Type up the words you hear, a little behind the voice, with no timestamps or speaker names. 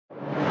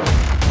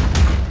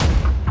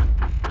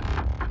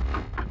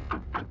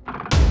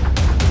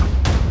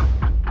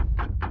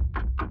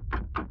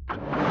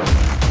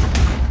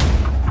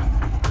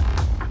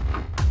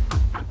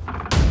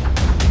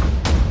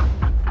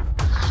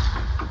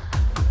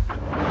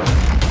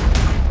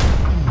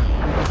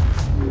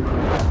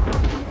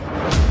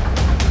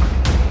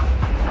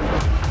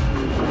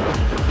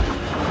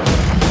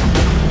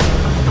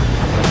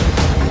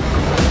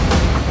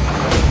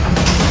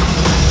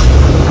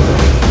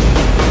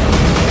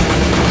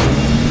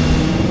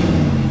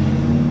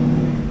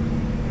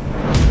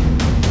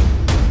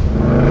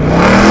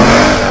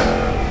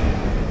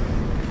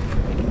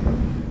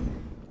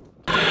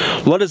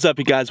What is up,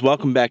 you guys?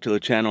 Welcome back to the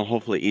channel.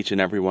 Hopefully each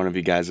and every one of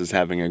you guys is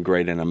having a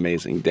great and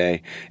amazing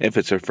day. If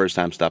it's your first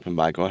time stopping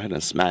by, go ahead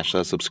and smash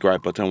that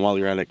subscribe button. While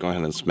you're at it, go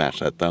ahead and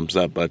smash that thumbs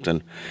up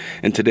button.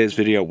 In today's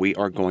video, we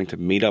are going to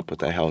meet up with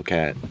the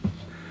Hellcat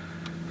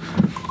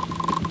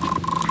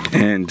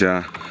and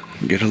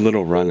get a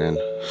little run in.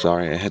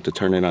 Sorry, I had to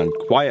turn it on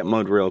quiet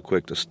mode real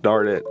quick to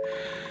start it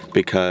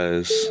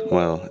because,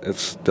 well,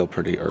 it's still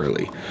pretty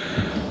early.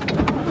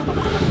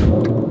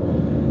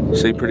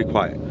 See, pretty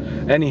quiet.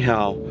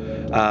 Anyhow,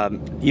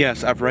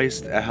 yes, I've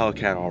raced a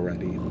Hellcat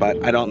already,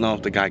 but I don't know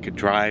if the guy could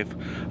drive.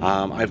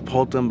 I've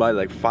pulled him by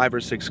like 5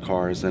 or 6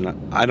 cars,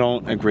 and I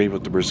don't agree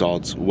with the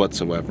results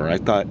whatsoever. I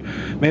thought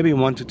maybe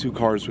 1 to 2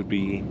 cars would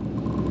be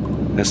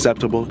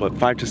acceptable, but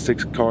 5 to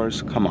 6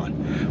 cars, come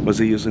on. Was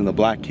he using the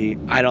black key?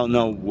 I don't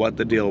know what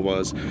the deal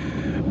was.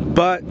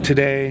 But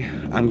today,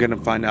 I'm gonna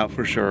find out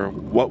for sure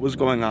what was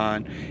going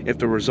on, if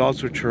the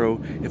results were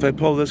true. If I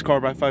pull this car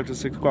by 5 to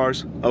 6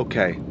 cars,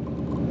 okay.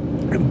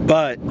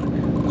 But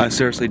I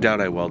seriously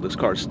doubt I will. This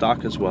car's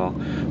stock as well.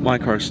 My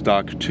car's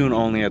stock, tune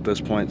only at this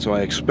point, so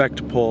I expect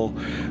to pull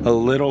a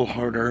little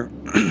harder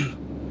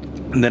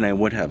than I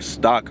would have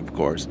stock, of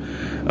course.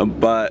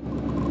 But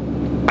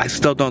I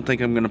still don't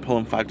think I'm gonna pull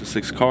in 5 to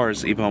 6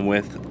 cars, even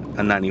with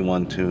a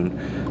 91 tune.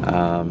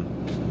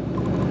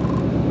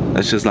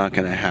 That's just not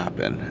gonna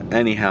happen.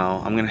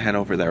 Anyhow, I'm gonna head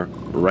over there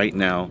right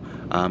now,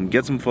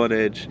 get some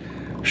footage,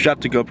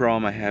 strap the GoPro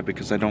on my head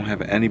because I don't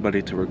have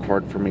anybody to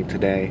record for me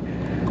today.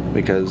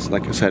 Because,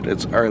 like I said,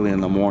 it's early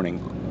in the morning,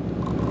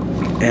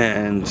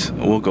 and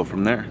we'll go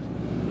from there.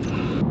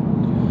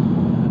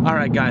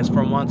 Alright guys,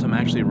 for once I'm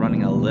actually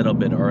running a little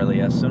bit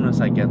early. As soon as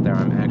I get there,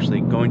 I'm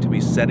actually going to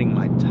be setting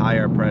my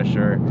tire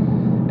pressure,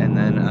 and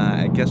then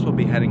I guess we'll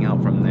be heading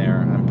out from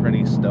there. I'm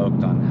pretty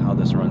stoked on how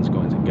this run's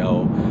going to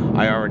go.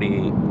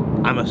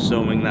 I'm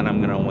assuming that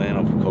I'm gonna win,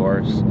 of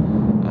course.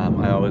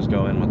 I always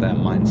go in with that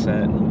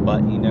mindset,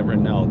 but you never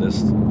know. This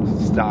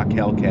stock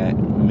Hellcat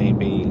may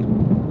be,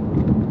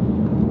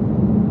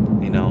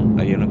 you know,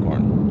 a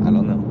unicorn. I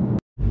don't know.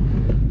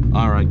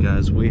 Alright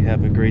guys, we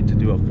have agreed to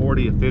do a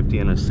 40, a 50,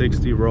 and a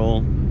 60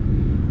 roll.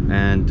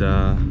 And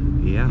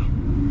yeah,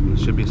 it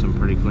should be some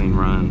pretty clean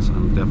runs.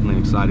 I'm definitely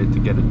excited to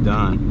get it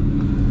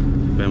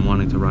done. Been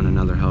wanting to run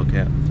another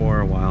Hellcat for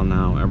a while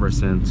now, ever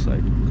since I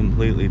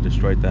completely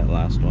destroyed that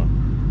last one.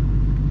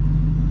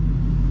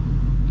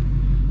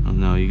 I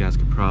know you guys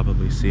could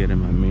probably see it in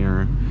my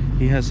mirror.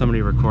 He has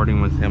somebody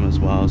recording with him as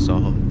well, so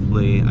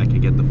hopefully I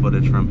could get the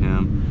footage from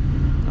him.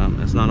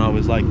 It's not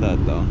always like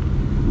that though.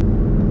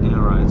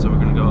 Alright, so we're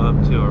gonna go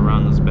up to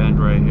around this bend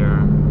right here,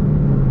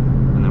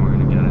 and then we're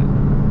gonna get it.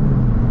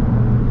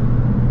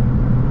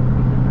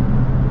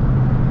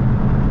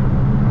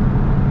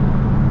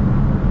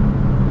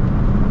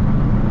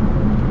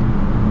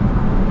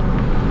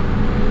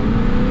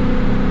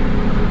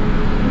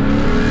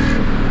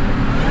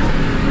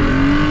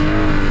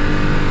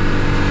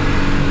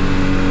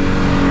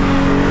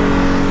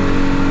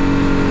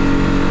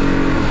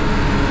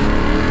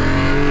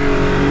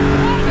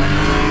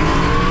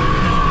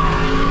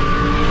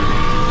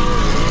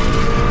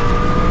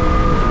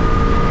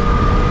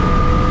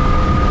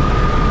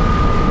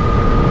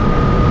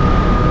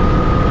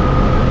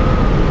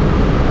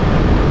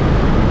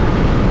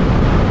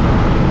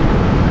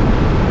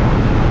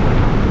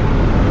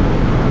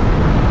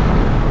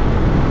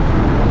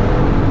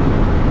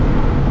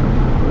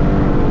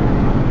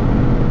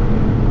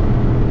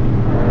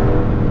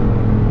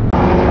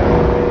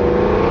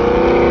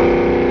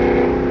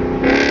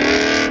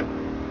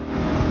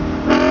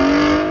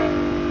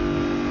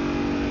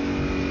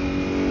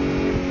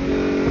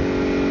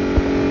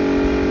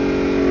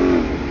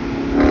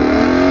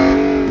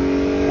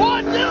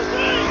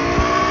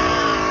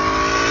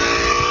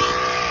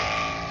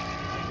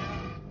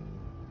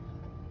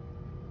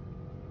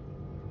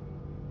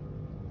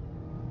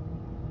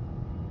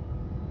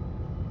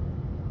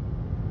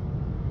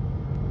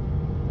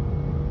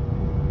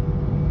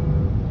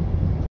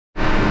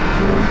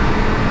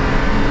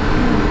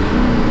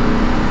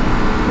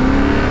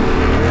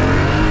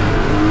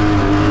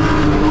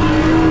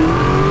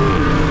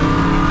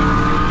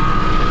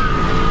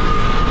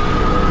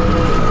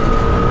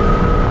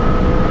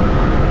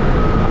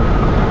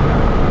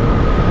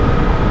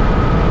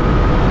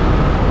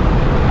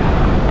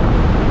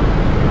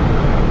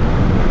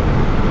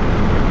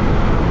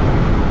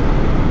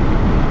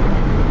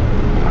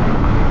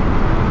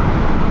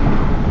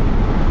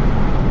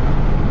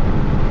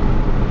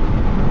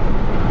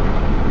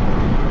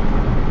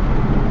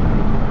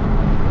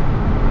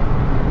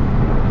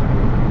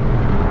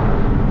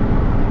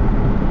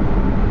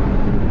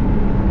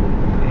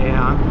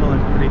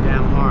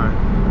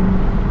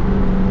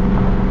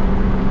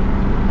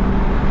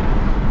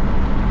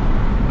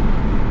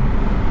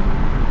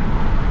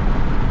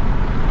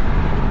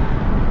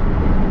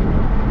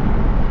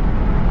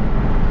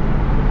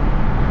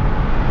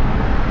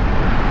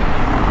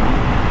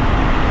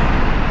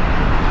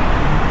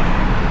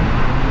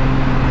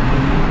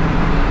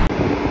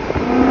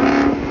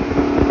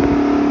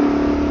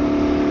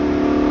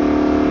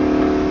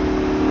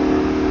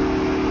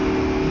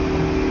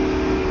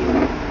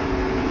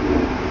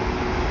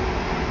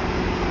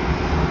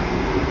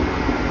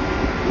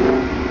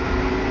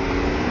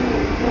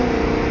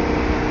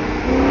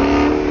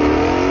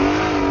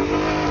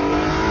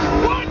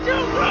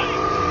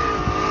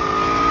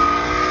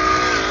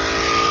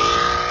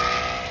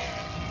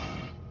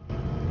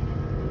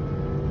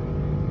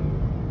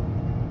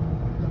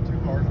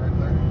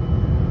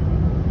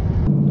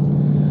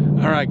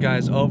 Alright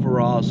guys,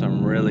 overall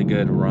some really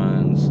good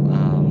runs.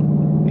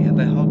 Yeah,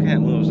 the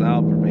Hellcat moves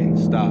out for being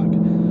stock.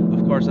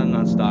 Of course I'm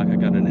not stock, I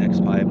got an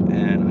X-Pipe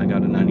and I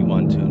got a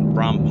 91 tune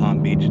from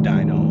Palm Beach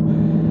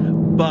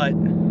Dyno. But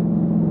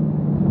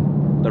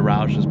the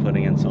Roush is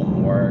putting in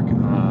some work.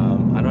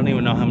 I don't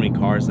even know how many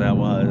cars that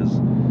was.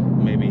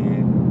 Maybe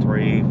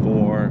 3,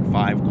 4,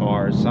 5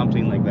 cars,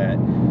 something like that.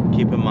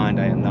 Keep in mind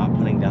I am not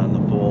putting down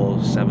the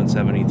full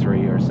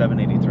 773 or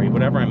 783,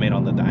 whatever I made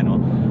on the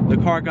dyno. The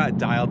car got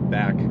dialed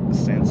back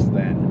since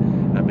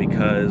then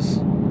because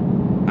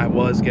I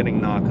was getting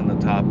knocked on the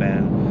top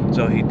end,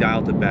 so he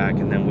dialed it back,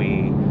 and then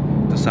we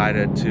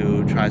decided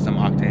to try some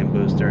octane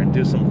booster and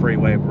do some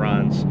freeway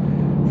runs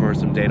for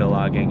some data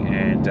logging,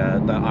 and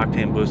the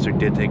octane booster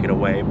did take it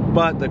away,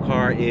 but the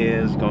car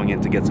is going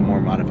in to get some more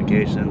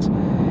modifications.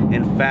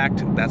 In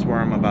fact, that's where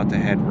I'm about to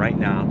head right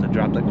now, to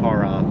drop the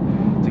car off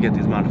to get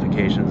these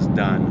modifications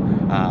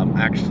done.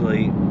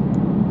 Actually,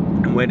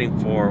 I'm waiting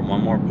for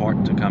one more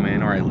part to come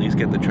in, or at least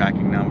get the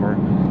tracking number.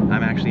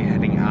 I'm actually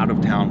heading out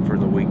of town for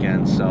the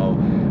weekend, so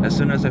as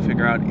soon as I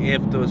figure out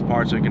if those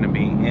parts are going to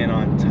be in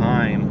on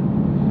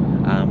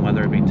time,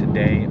 whether it be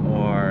today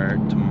or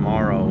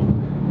tomorrow,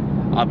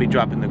 I'll be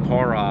dropping the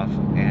car off,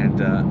 and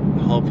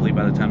hopefully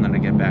by the time that I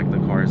get back, the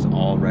car is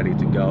all ready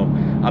to go.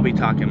 I'll be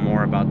talking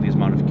more about these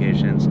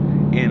modifications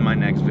in my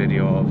next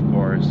video, of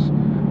course.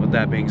 With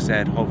that being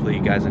said, hopefully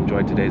you guys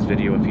enjoyed today's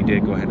video. If you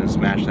did, go ahead and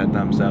smash that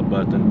thumbs up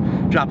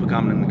button. Drop a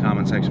comment in the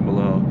comment section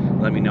below.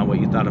 Let me know what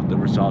you thought of the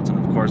results,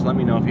 and of course, let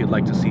me know if you'd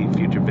like to see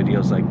future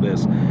videos like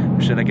this.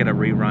 Should I get a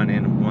rerun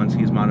in once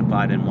he's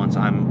modified and once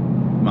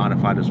I'm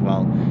modified as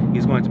well?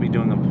 He's going to be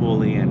doing a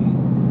pulley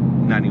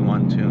and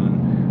 91 tune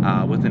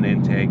with an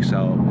intake,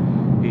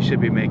 so he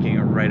should be making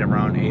it right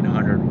around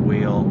 800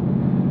 wheel.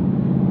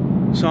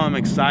 So I'm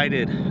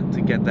excited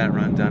to get that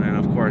run done. And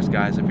of course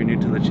guys, if you're new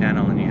to the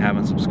channel and you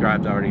haven't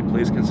subscribed already,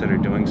 please consider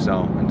doing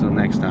so. Until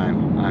next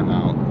time, I'm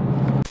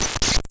out.